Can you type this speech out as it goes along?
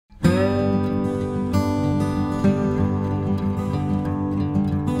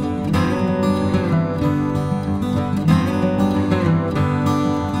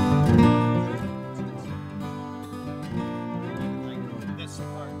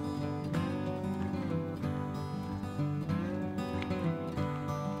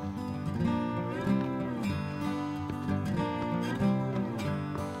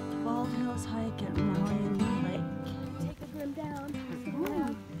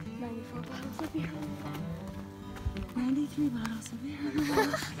93 bottles of beer.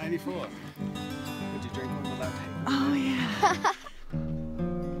 94. Would you drink one without taking? Oh yeah.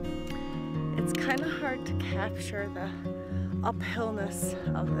 It's kind of hard to capture the uphillness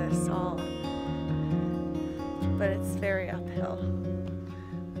of this all, but it's very uphill.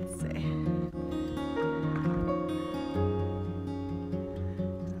 Let's see.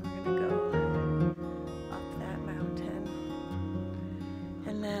 We're gonna go up that mountain,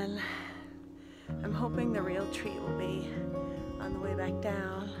 and then I'm hoping the real treat will be on the way back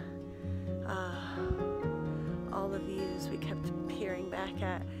down. All the views we kept peering back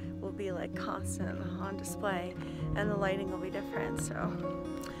at will be like constant on display, and the lighting will be different, so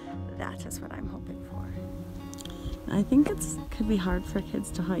that is what I'm hoping for. I think it could be hard for kids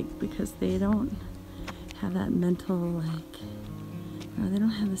to hike because they don't have that mental, like, they don't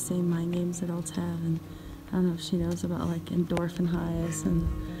have the same mind games adults have, and I don't know if she knows about like endorphin highs,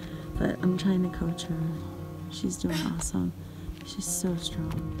 but I'm trying to coach her. She's doing awesome. She's so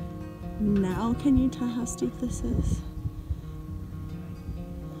strong. Now can you tell how steep this is?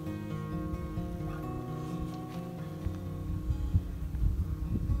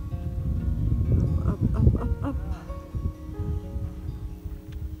 Up.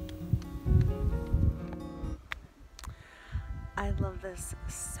 I love this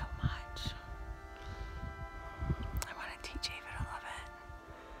so much. I want to teach Ava to love it.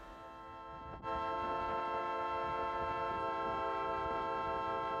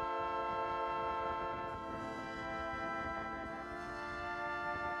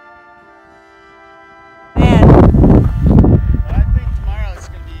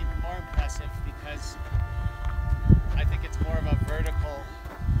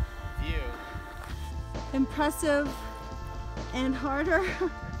 Impressive and harder.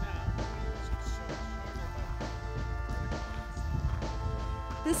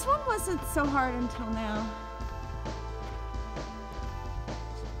 This one wasn't so hard until now.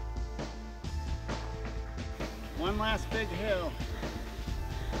 One last big hill.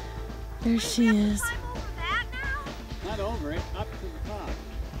 There she is. Not over it, up to the top.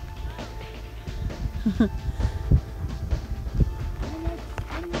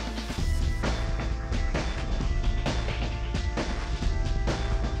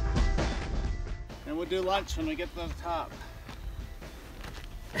 And we'll do lunch when we get to the top.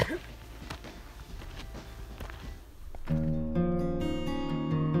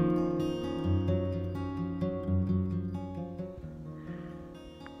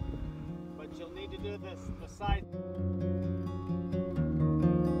 But you'll need to do this the side.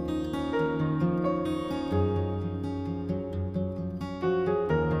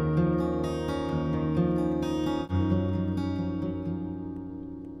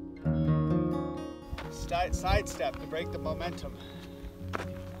 Side step to break the momentum.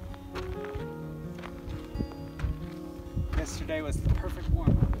 Yesterday was the perfect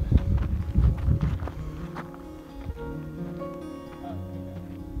warm-up.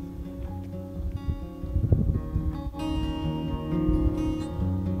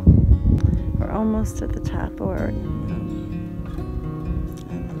 We're almost at the top already.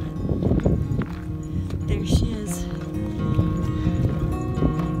 There she is.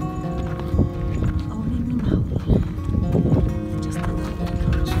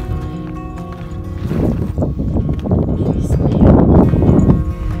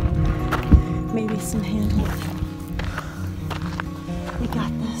 Some hand holding. We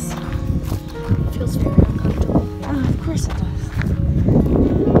got this. It feels very uncomfortable. Oh, of course it does.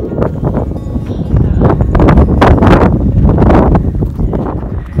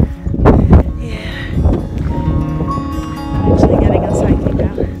 Yeah. I'm actually getting us hiking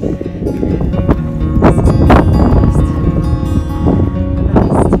now. This is the best.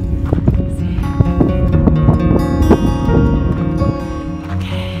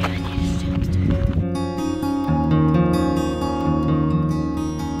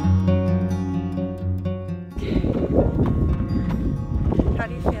 How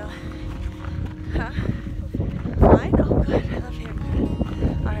do you feel? Huh? Fine? Oh, good. I love hearing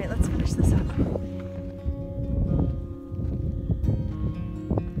that. All right, let's finish this up.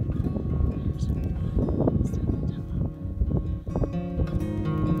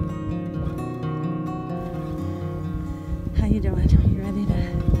 How you doing? You ready to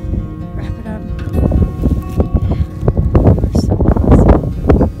wrap it up? You are so awesome.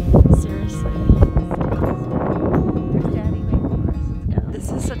 Seriously. This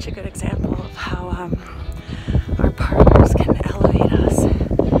is such a good example of how our partners can elevate us.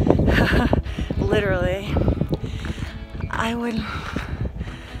 Literally. I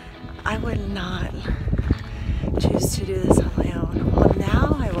would not choose to do this on my own. Well,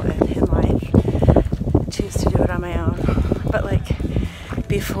 now I would in life choose to do it on my own.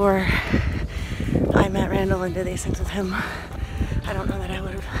 before I met Randall and did these things with him, I don't know that I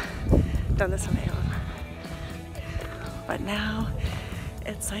would have done this on my own. But now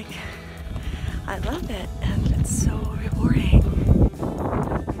it's like, I love it and it's so rewarding.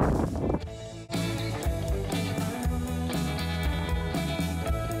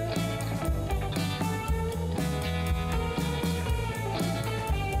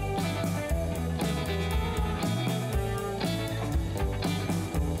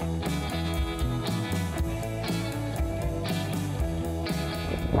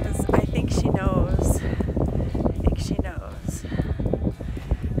 I think she knows.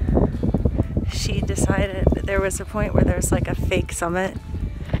 She decided, there was a point where there's like a fake summit,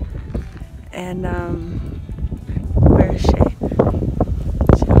 and where is she?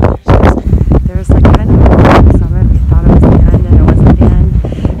 There was like kind of a fake summit. We thought it was the end and it wasn't the end,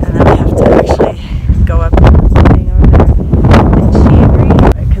 and then we have to actually go up something over there. And she agreed,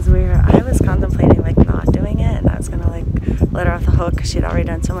 because I was contemplating like not doing it, and I was gonna like let her off the hook because she'd already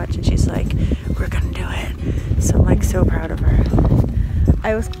done so much, and she's like, we're gonna do it. So I'm like so proud of her.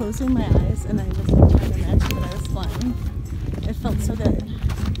 I was closing my eyes and I was like trying to imagine that I was flying. It felt so good.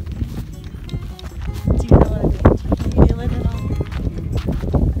 Do you know what I mean? Can you feel it at all?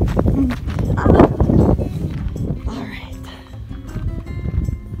 All right.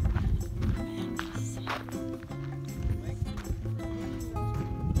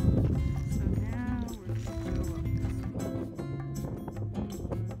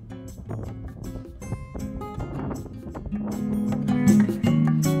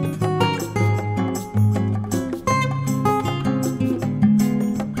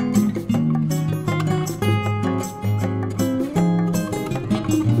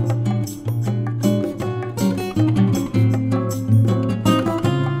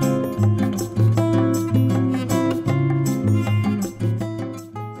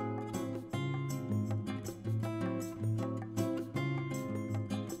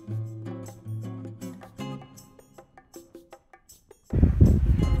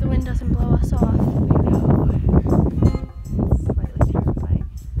 The wind doesn't blow us off. I know. It's slightly terrifying.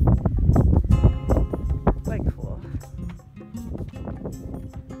 But cool.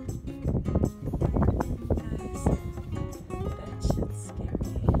 Guys, that shit's scary.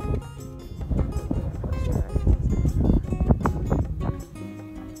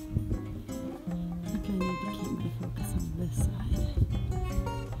 Okay, I need to keep my focus on this side.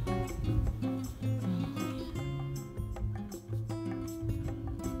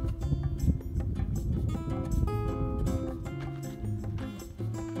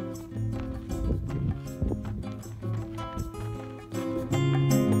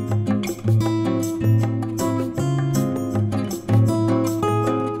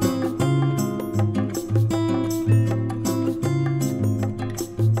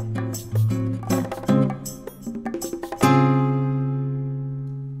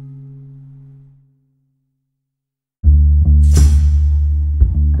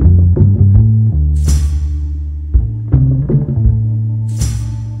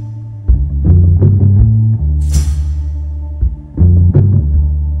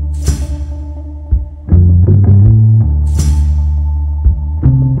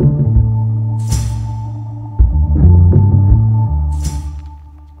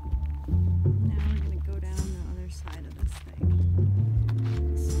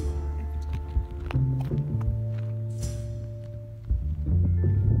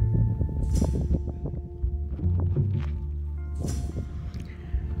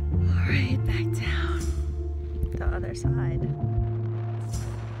 Alright, back down the other side.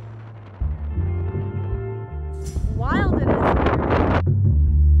 Wild it is here.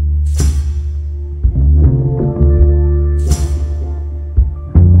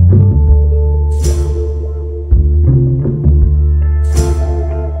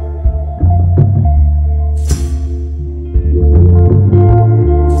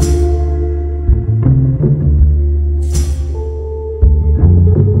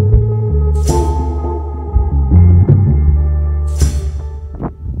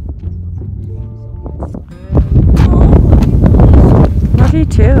 You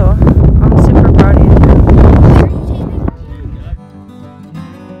too. I'm super proud of you too.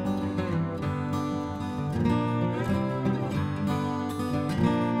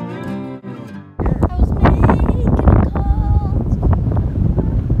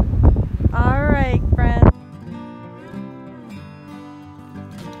 All right, friend.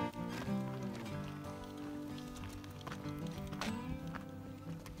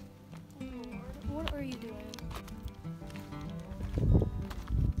 What are you doing?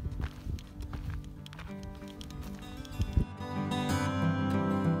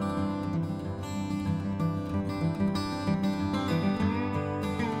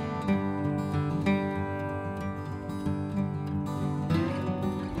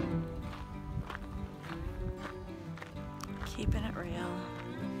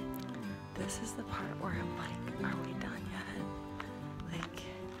 this is the part where I'm like, are we done yet? Like,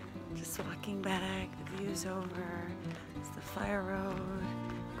 just walking back, the view's over, it's the fire road,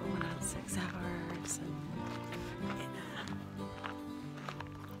 going on 6 hours, and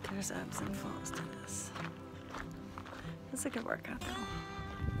there's ebbs and flows to this. It's a good workout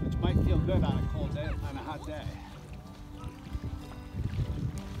though. Which might feel good on a cold day, on a hot day.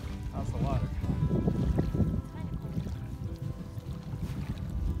 How's the water?